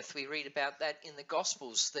the earth. We read about that in the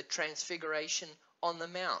Gospels, the transfiguration on the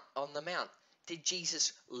mount. Did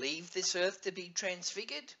Jesus leave this earth to be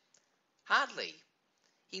transfigured? Hardly.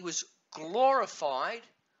 He was glorified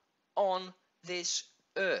on this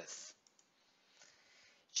earth.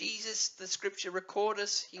 Jesus, the scripture records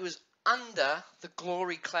us, he was under the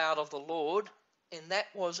glory cloud of the Lord, and that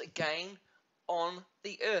was again on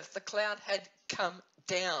the earth. The cloud had come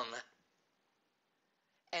down,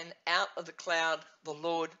 and out of the cloud the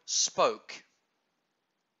Lord spoke.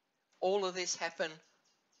 All of this happened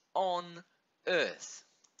on earth.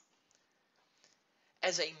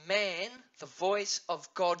 As a man, the voice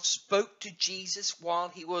of God spoke to Jesus while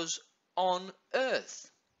he was on earth.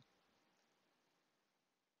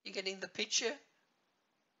 You getting the picture?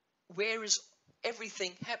 Where is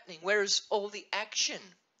everything happening? Where is all the action?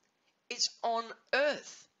 It's on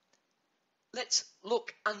earth. Let's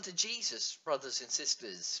look unto Jesus, brothers and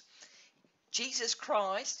sisters. Jesus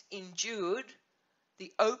Christ endured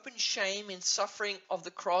the open shame and suffering of the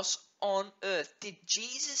cross on earth. Did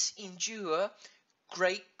Jesus endure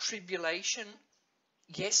great tribulation?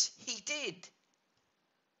 Yes, he did.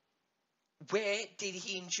 Where did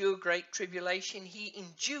he endure great tribulation? He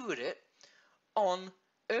endured it on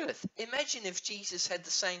earth. Imagine if Jesus had the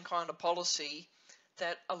same kind of policy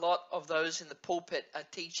that a lot of those in the pulpit are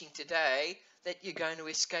teaching today, that you're going to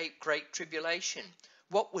escape great tribulation.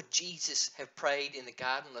 What would Jesus have prayed in the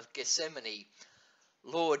Garden of Gethsemane?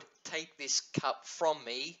 Lord, take this cup from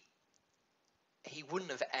me. He wouldn't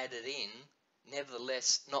have added in,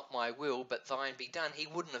 nevertheless, not my will, but thine be done. He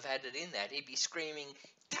wouldn't have added in that. He'd be screaming,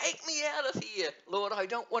 take me out of here, Lord, I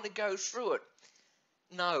don't want to go through it.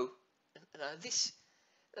 No,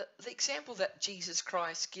 the example that Jesus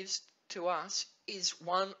Christ gives to us is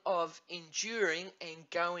one of enduring and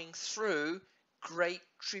going through great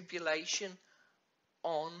tribulation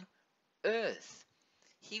on earth.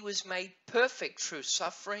 He was made perfect through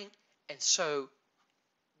suffering, and so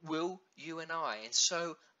will you and I, and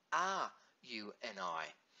so are you and I.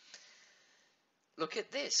 Look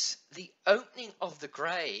at this. The opening of the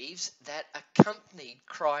graves that accompanied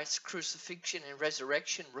Christ's crucifixion and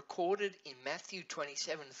resurrection, recorded in Matthew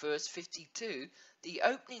 27 verse 52. The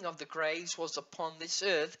opening of the graves was upon this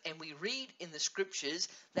earth, and we read in the scriptures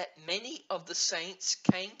that many of the saints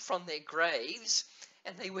came from their graves,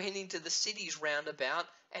 and they went into the cities round about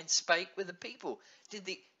and spake with the people. Did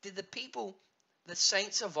the people, the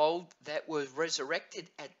saints of old that were resurrected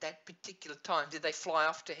at that particular time, did they fly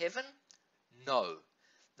off to heaven? No,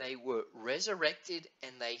 they were resurrected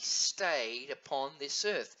and they stayed upon this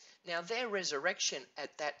earth. Now, their resurrection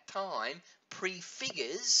at that time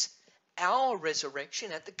prefigures our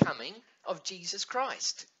resurrection at the coming of Jesus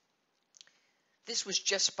Christ. This was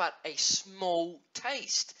just but a small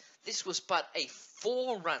taste. This was but a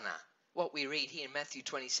forerunner, what we read here in Matthew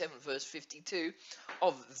 27 verse 52,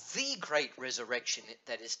 of the great resurrection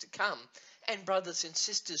that is to come. And brothers and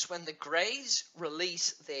sisters, when the graves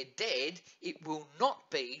release their dead, it will not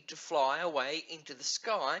be to fly away into the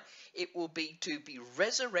sky. It will be to be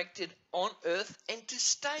resurrected on earth and to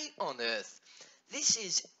stay on earth. This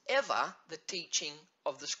is ever the teaching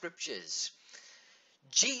of the scriptures.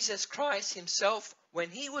 Jesus Christ himself, when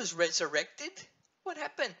he was resurrected, what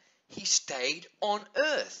happened? He stayed on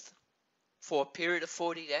earth for a period of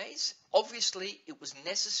 40 days. Obviously, it was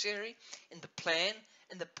necessary in the plan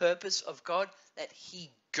and the purpose of God that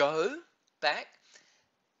he go back,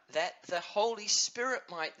 that the Holy Spirit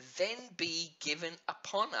might then be given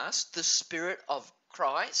upon us, the Spirit of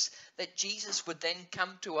Christ, that Jesus would then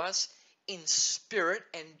come to us in spirit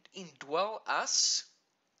and indwell us,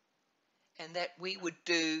 and that we would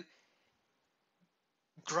do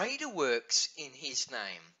greater works in his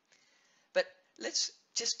name. But let's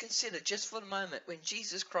just consider, just for a moment, when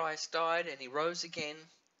Jesus Christ died and he rose again,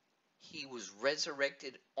 he was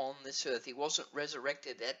resurrected on this earth. He wasn't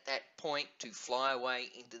resurrected at that point to fly away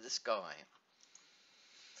into the sky.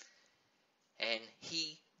 And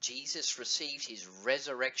Jesus received his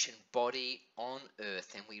resurrection body on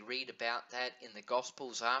earth, and we read about that in the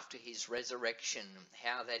Gospels after his resurrection,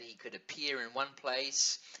 how that he could appear in one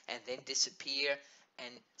place and then disappear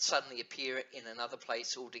and suddenly appear in another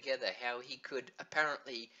place altogether, how he could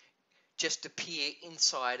apparently just appear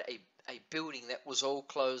inside a building that was all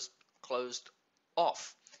closed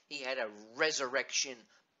off. He had a resurrection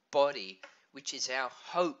body, which is our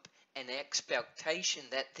hope and expectation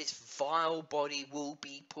that this vile body will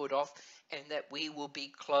be put off and that we will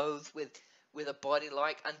be clothed with a body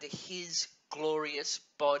like unto his glorious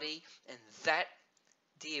body. And that,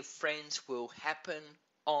 dear friends, will happen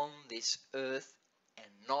on this earth and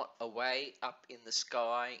not away up in the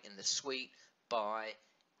sky in the sweet by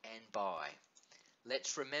and by.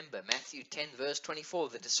 Let's remember Matthew 10 verse 24,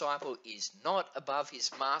 the disciple is not above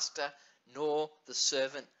his master, nor the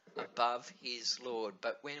servant above his Lord.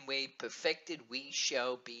 But when we're perfected, we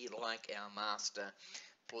shall be like our master.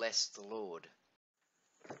 Bless the Lord.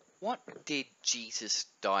 What did Jesus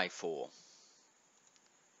die for?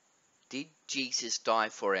 Did Jesus die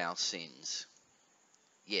for our sins?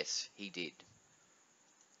 Yes, he did.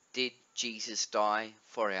 Did Jesus die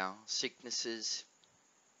for our sicknesses?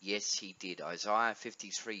 Yes, he did. Isaiah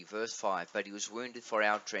 53 verse 5, but he was wounded for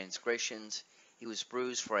our transgressions, he was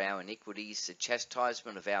bruised for our iniquities, the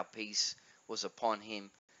chastisement of our peace was upon him,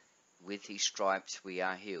 with his stripes we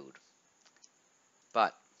are healed.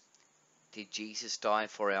 But did Jesus die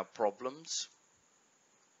for our problems?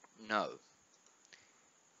 No.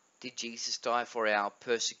 Did Jesus die for our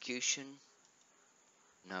persecution?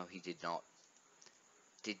 No, he did not.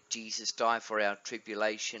 Did Jesus die for our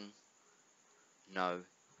tribulation? No,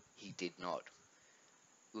 he did not.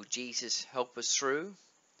 Will Jesus help us through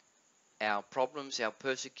our problems, our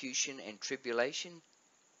persecution and tribulation?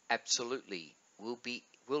 Absolutely.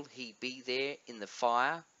 Will he be there in the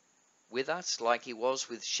fire with us like he was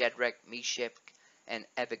with Shadrach, Meshach and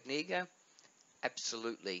Abednego?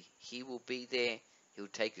 Absolutely. He will be there. He'll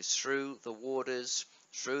take us through the waters,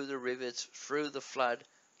 through the rivers, through the flood,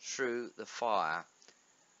 through the fire.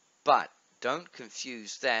 But don't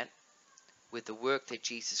confuse that with the work that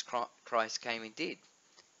Jesus Christ came and did.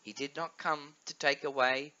 He did not come to take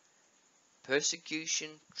away persecution,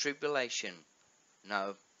 tribulation.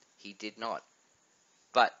 No, he did not.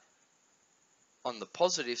 But on the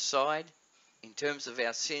positive side, in terms of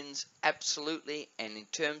our sins, absolutely. And in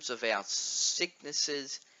terms of our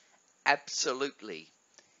sicknesses, absolutely.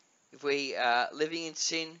 If we are living in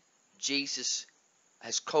sin, Jesus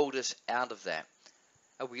has called us out of that.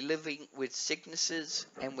 Are we living with sicknesses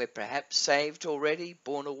and we're perhaps saved already,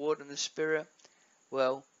 born of water and the Spirit?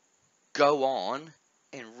 Well, go on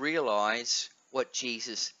and realize what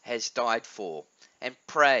Jesus has died for, and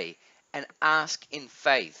pray and ask in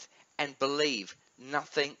faith and believe,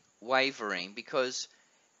 nothing wavering, because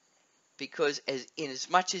as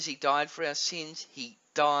much as he died for our sins, he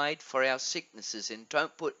died for our sicknesses. And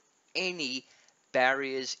don't put any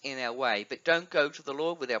barriers in our way, but don't go to the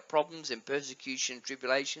Lord with our problems and persecution and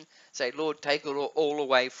tribulation. Say, Lord, take it all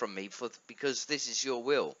away from me, because this is your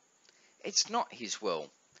will. It's not his will.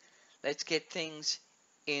 Let's get things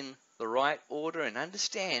in the right order and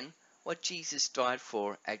understand what Jesus died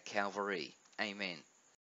for at Calvary. Amen.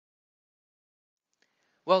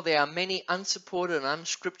 Well, there are many unsupported and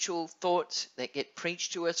unscriptural thoughts that get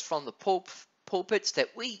preached to us from the pulpits that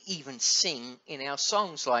we even sing in our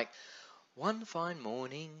songs, like, one fine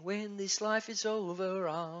morning when this life is over,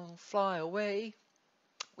 I'll fly away.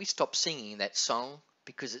 We stop singing that song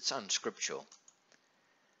because it's unscriptural.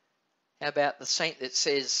 How about the saint that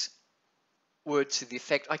says words to the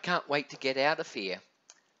effect, I can't wait to get out of here?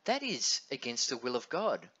 That is against the will of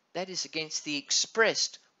God. That is against the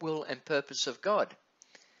expressed will and purpose of God.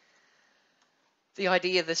 The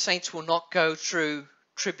idea the saints will not go through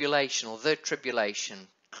tribulation or the tribulation,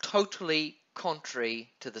 totally contrary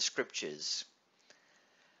to the scriptures.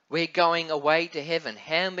 We're going away to heaven.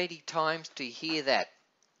 How many times do you hear that?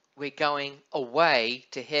 We're going away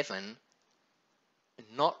to heaven,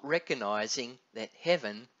 not recognizing that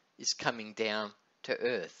heaven is coming down to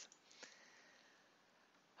earth.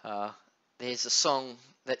 There's a song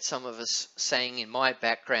that some of us sang in my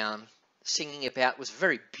background, singing about, was a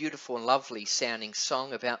very beautiful and lovely sounding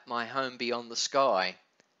song about my home beyond the sky.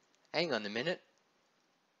 Hang on a minute.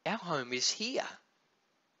 Our home is here.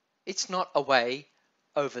 It's not away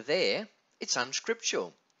over there. It's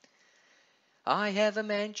unscriptural. I have a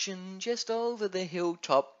mansion just over the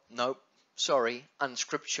hilltop. Nope, sorry,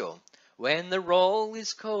 unscriptural. When the roll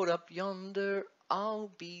is called up yonder,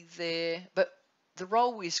 I'll be there. But the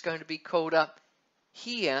roll is going to be called up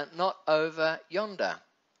here, not over yonder.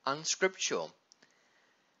 Unscriptural.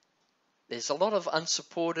 There's a lot of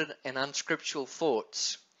unsupported and unscriptural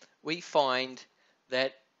thoughts. We find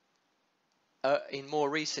that in more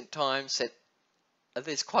recent times that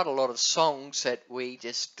there's quite a lot of songs that we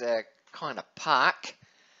just kind of park,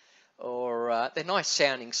 or they're nice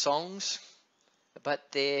sounding songs, but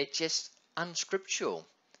they're just unscriptural.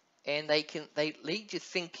 and they lead you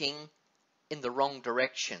thinking in the wrong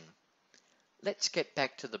direction. Let's get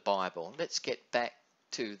back to the Bible. Let's get back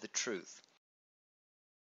to the truth.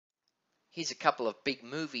 Here's a couple of big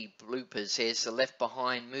movie bloopers. Here's the Left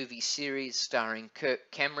Behind movie series starring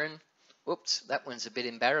Kirk Cameron. Whoops, that one's a bit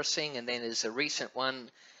embarrassing. And then there's a recent one,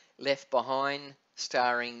 Left Behind,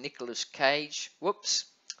 starring Nicolas Cage. Whoops.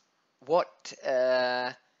 What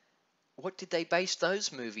did they base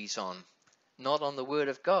those movies on? Not on the Word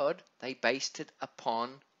of God. They based it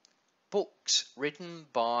upon books written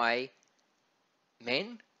by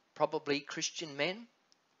men, probably Christian men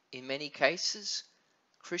in many cases.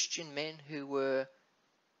 Christian men who were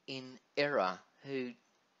in error, who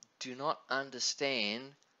do not understand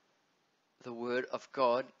the Word of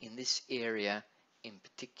God in this area in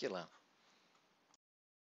particular.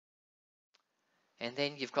 And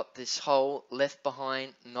then you've got this whole Left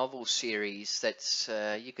Behind novel series that's,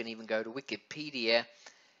 you can even go to Wikipedia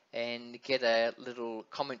and get a little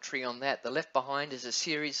commentary on that. The Left Behind is a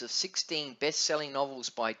series of 16 best-selling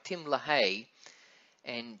novels by Tim LaHaye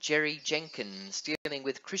and Jerry Jenkins, dealing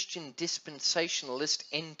with Christian dispensationalist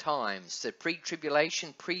end times, the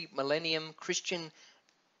pre-tribulation, pre-millennium Christian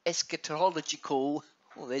eschatological,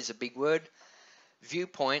 oh, there's a big word,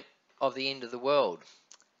 viewpoint of the end of the world.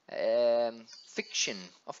 Fiction,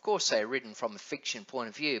 of course they are written from a fiction point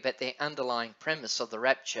of view, but their underlying premise of the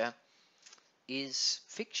rapture is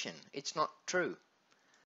fiction. It's not true.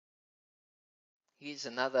 Here's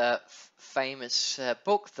another famous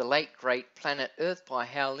book, The Late Great Planet Earth by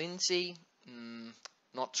Hal Lindsey.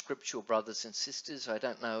 Not scriptural, brothers and sisters. I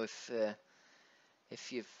don't know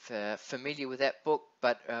if you're familiar with that book,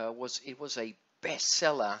 but it was a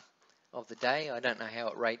bestseller of the day. I don't know how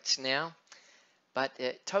it rates now, but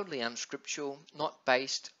totally unscriptural, not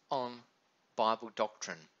based on Bible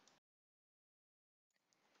doctrine.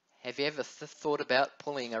 Have you ever thought about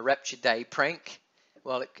pulling a Rapture Day prank?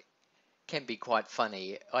 Well, it can be quite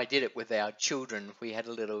funny. I did it with our children. We had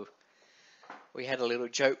a little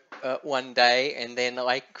joke one day, and then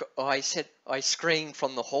I screamed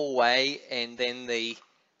from the hallway, and then the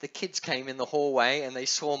kids came in the hallway and they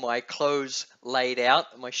saw my clothes laid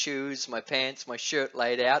out, my shoes, my pants, my shirt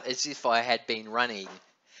laid out as if I had been running.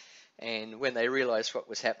 And when they realized what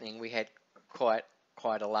was happening, we had quite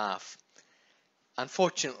a laugh.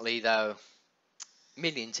 Unfortunately, though,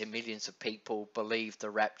 millions and millions of people believe the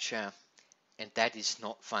rapture, and that is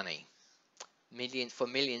not funny. For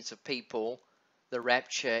millions of people, the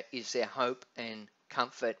rapture is their hope and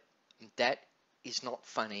comfort. That is not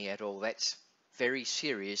funny at all. That's very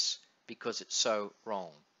serious because it's so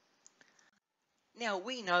wrong. Now,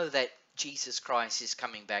 we know that Jesus Christ is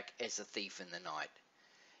coming back as a thief in the night.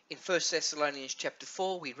 In 1 Thessalonians chapter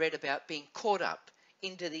 4, we read about being caught up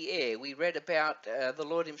into the air. We read about the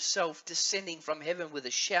Lord himself descending from heaven with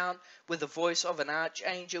a shout, with the voice of an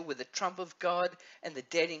archangel, with the trump of God, and the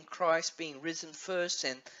dead in Christ being risen first,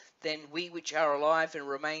 and then we which are alive and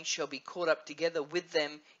remain shall be caught up together with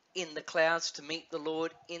them in the clouds to meet the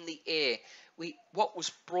Lord in the air. What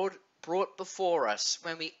was brought before us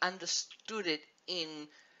when we understood it in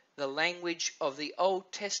the language of the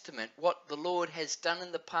Old Testament, what the Lord has done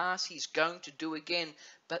in the past, he's going to do again,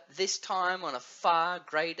 but this time on a far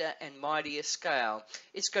greater and mightier scale.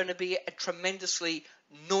 It's going to be a tremendously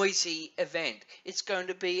noisy event. It's going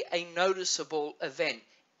to be a noticeable event.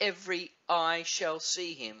 Every eye shall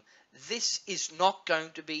see him. This is not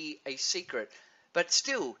going to be a secret. But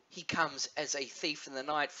still, he comes as a thief in the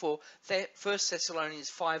night. For 1 Thessalonians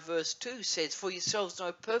 5 verse 2 says, "For yourselves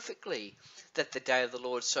know perfectly that the day of the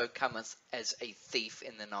Lord so cometh as a thief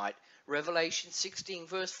in the night." Revelation 16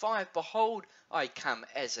 verse 5, "Behold, I come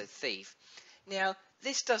as a thief." Now,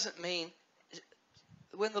 this doesn't mean,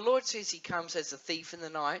 when the Lord says he comes as a thief in the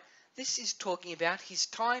night, this is talking about his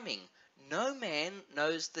timing. No man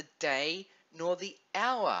knows the day nor the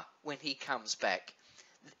hour when he comes back.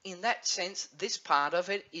 In that sense, this part of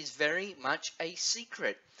it is very much a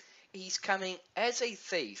secret. He's coming as a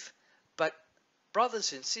thief, but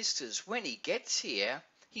brothers and sisters, when he gets here,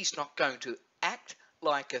 he's not going to act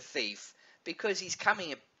like a thief, because he's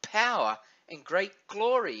coming in power and great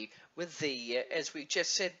glory with the, as we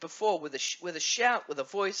just said before, with a shout, with the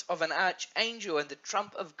voice of an archangel and the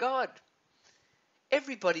trump of God.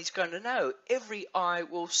 Everybody's going to know. Every eye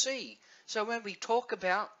will see. So when we talk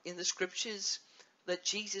about in the scriptures that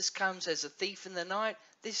Jesus comes as a thief in the night,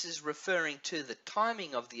 this is referring to the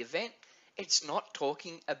timing of the event. It's not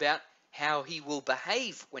talking about how he will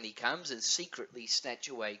behave when he comes and secretly snatch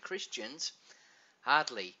away Christians.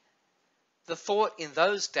 Hardly. The thought in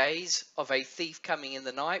those days of a thief coming in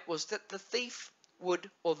the night was that the thief would,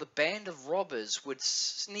 or the band of robbers would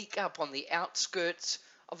sneak up on the outskirts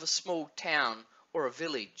of a small town or a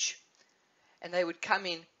village. And they would come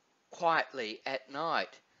in quietly at night,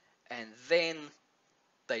 and then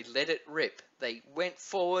they let it rip. They went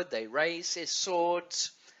forward, they raised their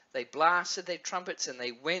swords, they blasted their trumpets, and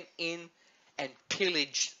they went in and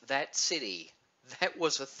pillaged that city. That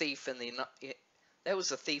was a thief in the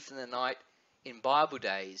night in Bible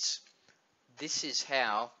days. This is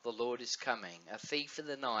how the Lord is coming, a thief in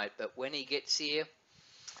the night. But when he gets here,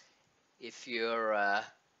 if you're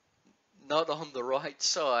not on the right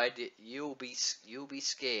side, you'll be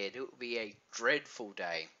scared. It will be a dreadful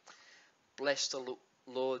day. Bless the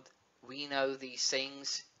Lord, we know these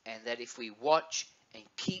things, and that if we watch and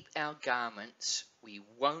keep our garments, we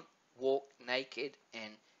won't walk naked,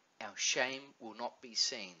 and our shame will not be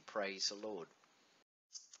seen. Praise the Lord.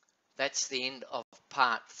 That's the end of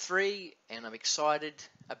part 3, and I'm excited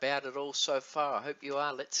about it all so far. I hope you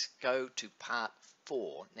are. Let's go to part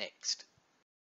 4 next.